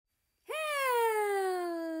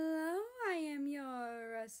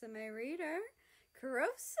RusAme reader,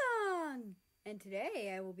 Song, and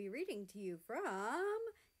today I will be reading to you from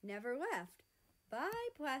Never Left by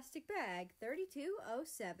Plastic Bag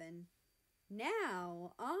 3207.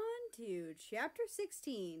 Now, on to Chapter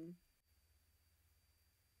 16.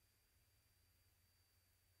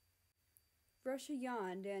 Russia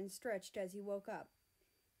yawned and stretched as he woke up.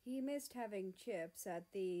 He missed having chips at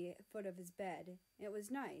the foot of his bed. It was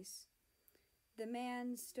nice. The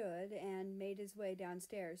man stood and made his way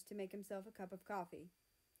downstairs to make himself a cup of coffee.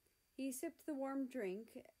 He sipped the warm drink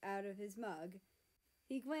out of his mug.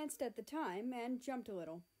 He glanced at the time and jumped a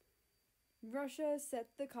little. Russia set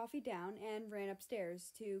the coffee down and ran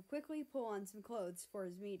upstairs to quickly pull on some clothes for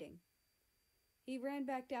his meeting. He ran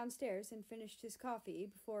back downstairs and finished his coffee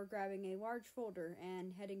before grabbing a large folder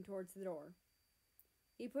and heading towards the door.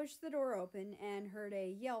 He pushed the door open and heard a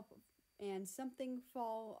yelp and something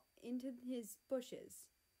fall into his bushes.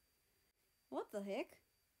 What the heck?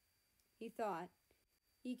 He thought.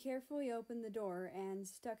 He carefully opened the door and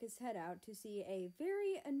stuck his head out to see a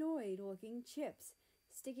very annoyed-looking Chips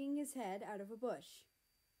sticking his head out of a bush.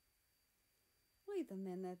 Wait a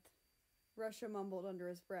minute, Russia mumbled under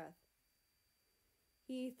his breath.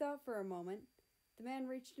 He thought for a moment. The man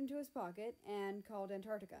reached into his pocket and called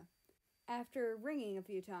Antarctica. After ringing a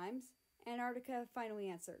few times, Antarctica finally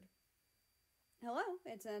answered. Hello,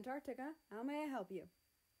 it's Antarctica. How may I help you?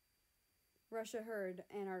 Russia heard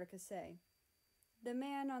Antarctica say. The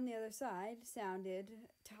man on the other side sounded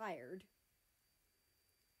tired.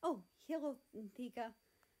 Oh, hello, Antarctica.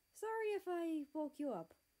 Sorry if I woke you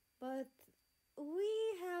up, but we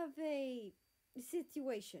have a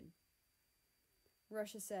situation,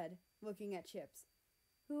 Russia said, looking at Chips,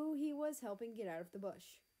 who he was helping get out of the bush.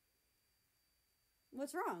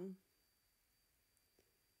 What's wrong?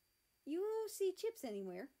 You see Chips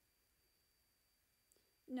anywhere?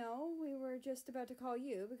 No, we were just about to call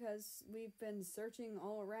you because we've been searching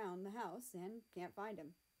all around the house and can't find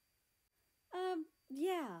him.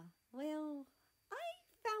 Yeah, well,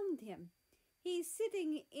 I found him. He's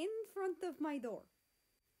sitting in front of my door.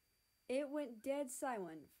 It went dead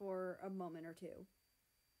silent for a moment or two.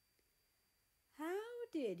 How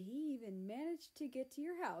did he even manage to get to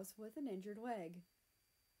your house with an injured leg?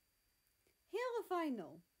 Hell if I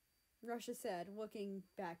know, Russia said, looking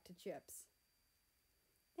back to Chips.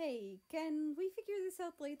 Hey, can we figure this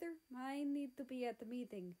out later? I need to be at the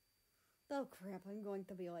meeting. Oh crap, I'm going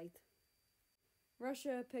to be late.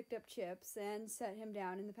 Russia picked up Chips and set him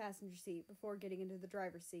down in the passenger seat before getting into the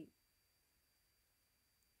driver's seat.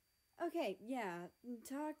 Okay, yeah,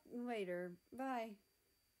 talk later. Bye.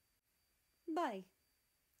 Bye,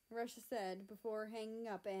 Russia said before hanging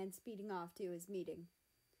up and speeding off to his meeting.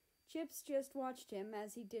 Chips just watched him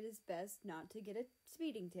as he did his best not to get a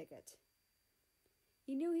speeding ticket.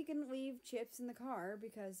 He knew he couldn't leave Chips in the car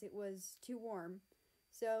because it was too warm,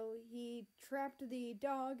 so he trapped the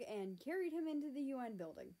dog and carried him into the UN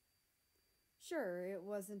building. Sure, it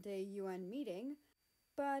wasn't a UN meeting,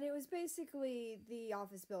 but it was basically the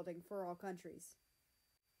office building for all countries.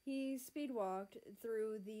 He speed-walked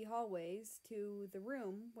through the hallways to the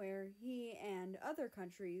room where he and other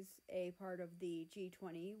countries, a part of the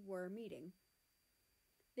G20, were meeting.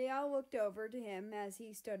 They all looked over to him as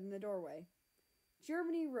he stood in the doorway.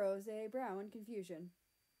 Germany rose a brow in confusion.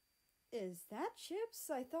 Is that Chips?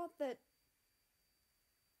 I thought that...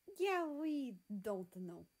 Yeah, we don't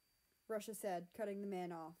know, Russia said, cutting the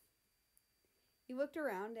man off. He looked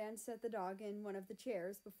around and set the dog in one of the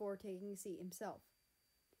chairs before taking a seat himself.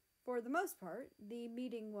 For the most part, the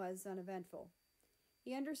meeting was uneventful.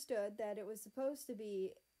 He understood that it was supposed to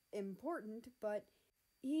be important, but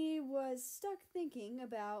he was stuck thinking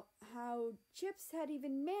about how Chips had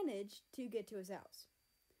even managed to get to his house.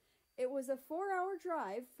 It was a 4-hour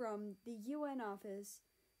drive from the UN office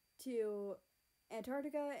to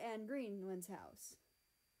Antarctica and Greenland's house.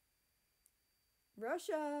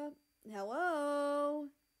 Russia! Hello!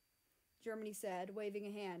 Germany said, waving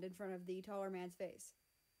a hand in front of the taller man's face.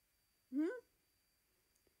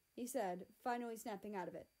 He said, finally snapping out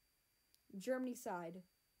of it. Germany sighed.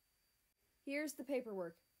 Here's the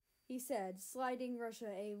paperwork, he said, sliding Russia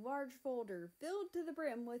a large folder filled to the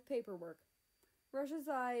brim with paperwork. Russia's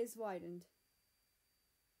eyes widened.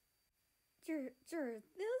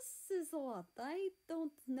 This is a lot. I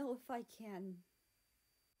don't know if I can.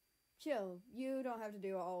 Chill, you don't have to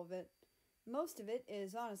do all of it. Most of it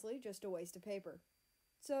is honestly just a waste of paper.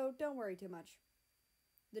 So don't worry too much.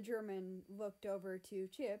 The German looked over to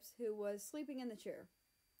Chips, who was sleeping in the chair.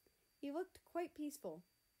 He looked quite peaceful.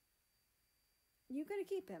 You gonna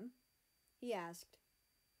keep him? He asked.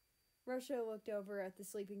 Russia looked over at the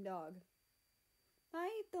sleeping dog.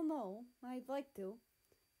 I don't know. I'd like to.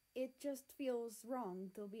 It just feels wrong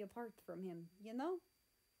to be apart from him, you know?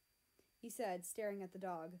 He said, staring at the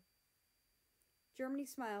dog. Germany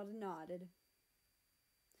smiled and nodded.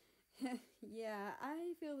 Yeah,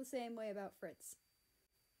 I feel the same way about Fritz,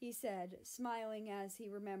 he said, smiling as he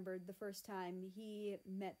remembered the first time he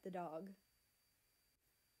met the dog.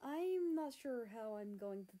 I'm not sure how I'm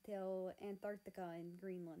going to tell Antarctica and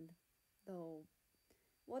Greenland, though.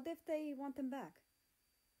 What if they want them back?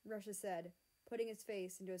 Russia said, putting his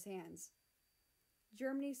face into his hands.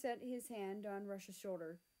 Germany set his hand on Russia's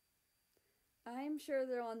shoulder. I'm sure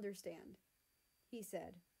they'll understand, he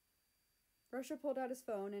said. Russia pulled out his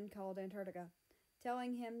phone and called Antarctica,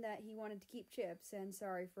 telling him that he wanted to keep Chips and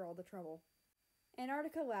sorry for all the trouble.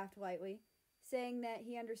 Antarctica laughed lightly, saying that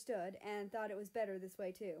he understood and thought it was better this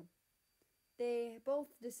way too. They both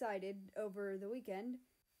decided over the weekend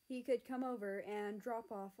he could come over and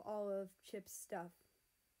drop off all of Chip's stuff.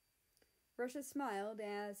 Russia smiled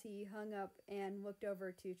as he hung up and looked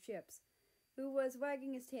over to Chips, who was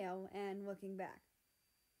wagging his tail and looking back.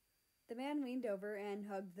 The man leaned over and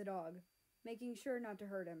hugged the dog, making sure not to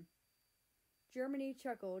hurt him. Germany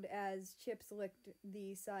chuckled as Chips licked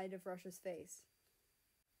the side of Russia's face.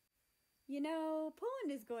 You know,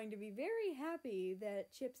 Poland is going to be very happy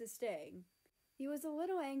that Chips is staying. He was a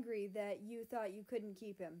little angry that you thought you couldn't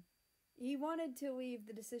keep him. He wanted to leave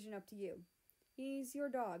the decision up to you. He's your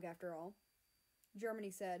dog, after all, Germany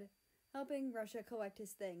said, helping Russia collect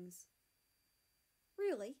his things.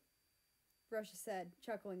 Really? Russia said,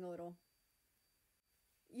 chuckling a little.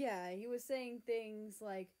 Yeah, he was saying things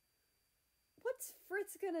like, what's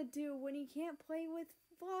Fritz gonna do when he can't play with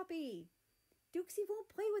Floppy? Dukesy won't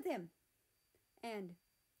play with him. And,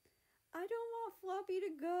 I don't want Floppy to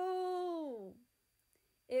go.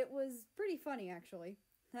 It was pretty funny, actually.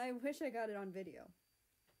 I wish I got it on video,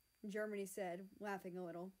 Germany said, laughing a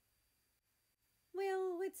little.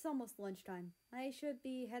 Well, it's almost lunchtime. I should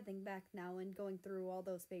be heading back now and going through all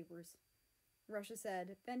those papers, Russia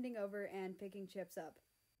said, bending over and picking Chips up.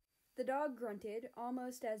 The dog grunted,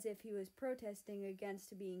 almost as if he was protesting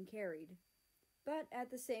against being carried. But at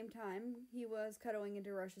the same time, he was cuddling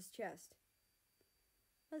into Russia's chest.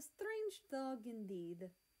 A strange dog indeed.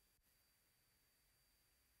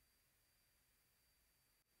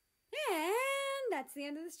 And that's the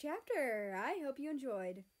end of this chapter. I hope you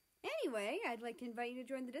enjoyed. Anyway, I'd like to invite you to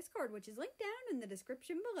join the Discord, which is linked down in the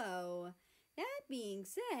description below. That being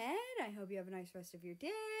said, I hope you have a nice rest of your day,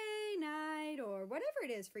 night, or whatever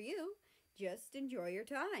it is for you. Just enjoy your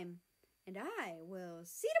time. And I will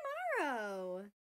see you tomorrow.